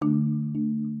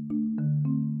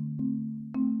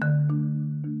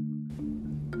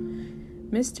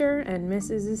Mr. and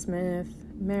Mrs. Smith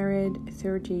married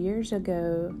 30 years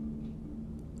ago,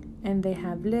 and they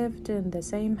have lived in the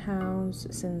same house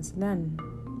since then.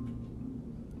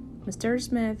 Mr.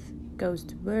 Smith goes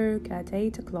to work at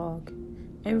 8 o'clock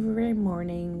every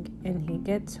morning, and he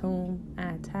gets home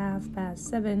at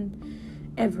 7:30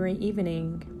 every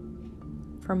evening,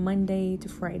 from Monday to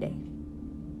Friday.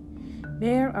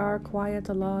 There are quite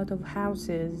a lot of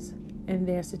houses in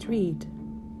their street,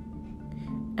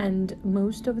 and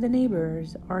most of the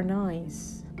neighbors are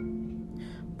nice.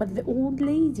 But the old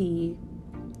lady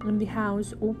in the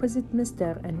house opposite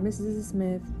Mr. and Mrs.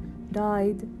 Smith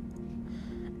died,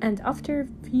 and after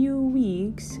a few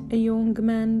weeks, a young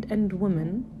man and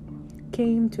woman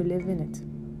came to live in it.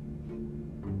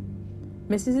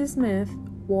 Mrs. Smith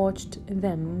watched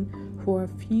them for a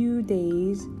few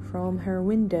days from her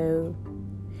window,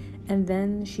 and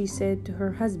then she said to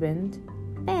her husband,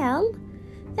 "Well,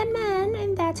 the man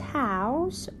in that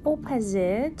house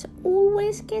opposite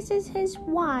always kisses his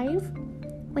wife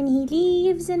when he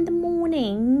leaves in the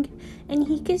morning, and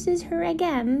he kisses her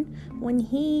again when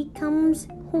he comes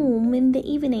home in the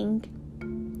evening.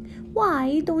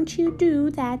 Why don't you do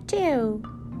that too?"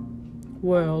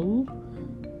 "Well,"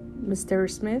 Mr.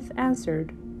 Smith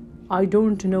answered, "I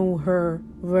don't know her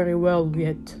very well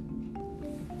yet.